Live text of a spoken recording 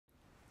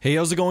Hey,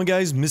 how's it going,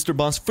 guys? Mr.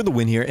 Boss for the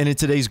win here, and in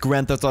today's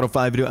Grand Theft Auto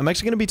 5 video, I'm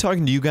actually going to be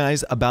talking to you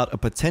guys about a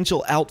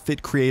potential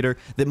outfit creator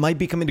that might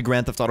be coming to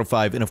Grand Theft Auto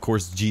 5 and, of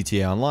course,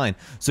 GTA Online.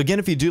 So again,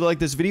 if you do like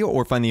this video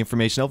or find the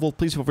information helpful,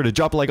 please feel free to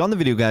drop a like on the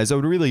video, guys. I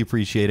would really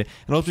appreciate it.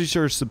 And also be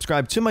sure to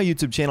subscribe to my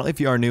YouTube channel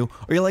if you are new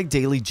or you like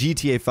daily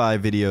GTA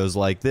 5 videos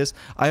like this.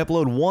 I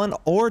upload 1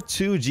 or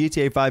 2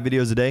 GTA 5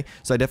 videos a day,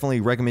 so I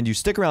definitely recommend you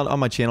stick around on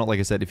my channel,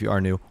 like I said, if you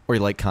are new or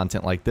you like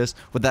content like this.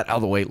 With that out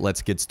of the way,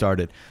 let's get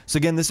started. So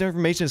again, this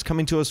information is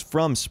coming to us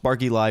from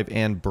Sparky Live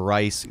and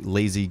Bryce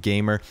Lazy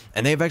Gamer,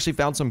 and they've actually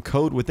found some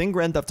code within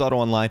Grand Theft Auto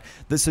Online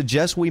that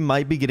suggests we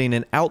might be getting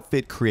an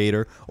outfit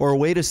creator or a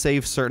way to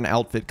save certain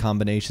outfit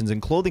combinations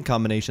and clothing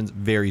combinations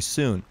very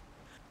soon.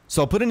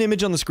 So I'll put an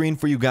image on the screen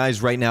for you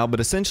guys right now, but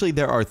essentially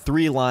there are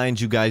 3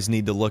 lines you guys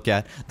need to look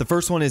at. The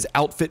first one is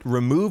outfit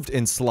removed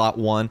in slot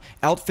 1,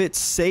 outfit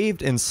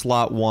saved in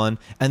slot 1,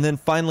 and then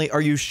finally,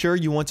 are you sure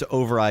you want to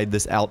override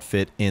this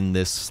outfit in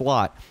this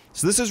slot?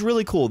 So this is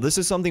really cool. This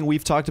is something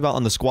we've talked about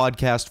on the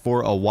Squadcast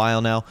for a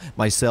while now.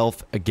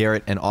 Myself,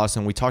 Garrett, and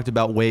Austin, we talked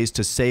about ways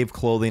to save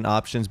clothing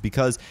options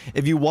because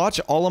if you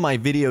watch all of my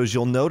videos,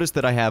 you'll notice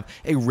that I have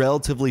a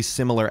relatively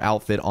similar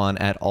outfit on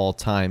at all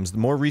times.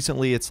 More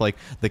recently, it's like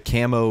the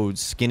camo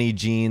skinny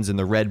jeans and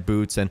the red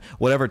boots and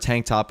whatever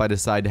tank top I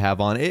decide to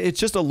have on. It's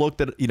just a look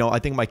that, you know, I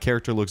think my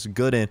character looks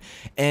good in,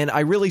 and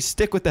I really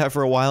stick with that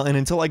for a while, and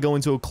until I go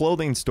into a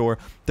clothing store,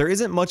 there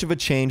isn't much of a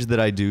change that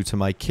I do to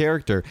my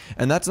character,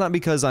 and that's not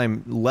because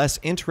I'm less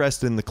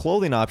interested in the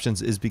clothing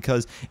options, is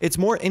because it's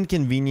more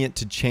inconvenient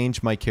to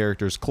change my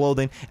character's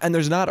clothing, and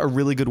there's not a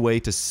really good way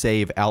to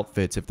save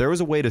outfits. If there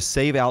was a way to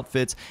save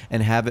outfits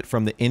and have it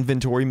from the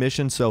inventory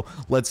mission, so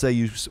let's say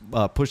you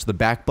push the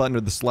back button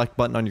or the select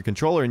button on your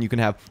controller and you can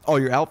have all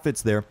your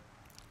outfits there,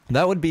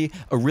 that would be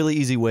a really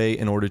easy way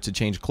in order to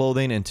change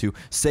clothing and to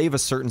save a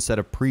certain set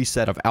of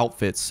preset of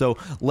outfits. So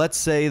let's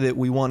say that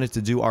we wanted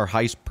to do our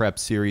heist prep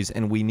series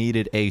and we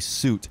needed a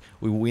suit.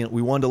 We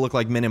wanted to look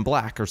like Men in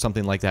Black or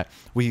something like that.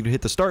 We could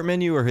hit the start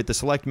menu or hit the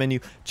select menu,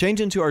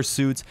 change into our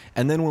suits,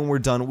 and then when we're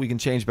done, we can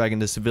change back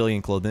into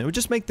civilian clothing. It would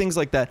just make things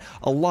like that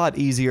a lot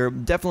easier,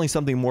 definitely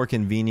something more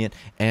convenient,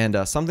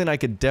 and something I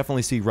could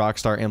definitely see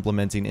Rockstar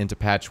implementing into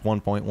patch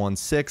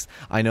 1.16.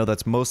 I know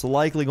that's most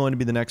likely going to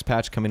be the next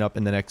patch coming up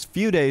in the next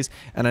few days,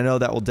 and I know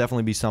that will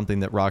definitely be something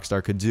that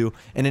Rockstar could do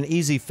and an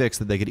easy fix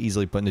that they could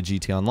easily put into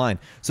GTA Online.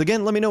 So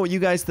again, let me know what you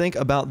guys think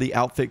about the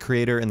outfit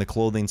creator in the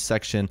clothing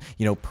section,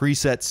 you know,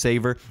 preset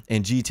saver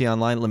in GTA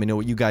Online. Let me know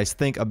what you guys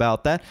think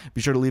about that.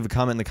 Be sure to leave a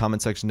comment in the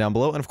comment section down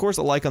below, and of course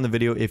a like on the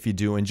video if you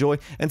do enjoy,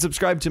 and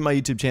subscribe to my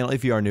YouTube channel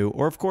if you are new,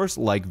 or of course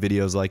like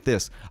videos like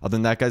this. Other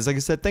than that, guys, like I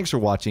said, thanks for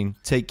watching,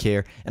 take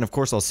care, and of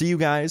course I'll see you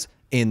guys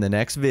in the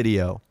next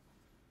video.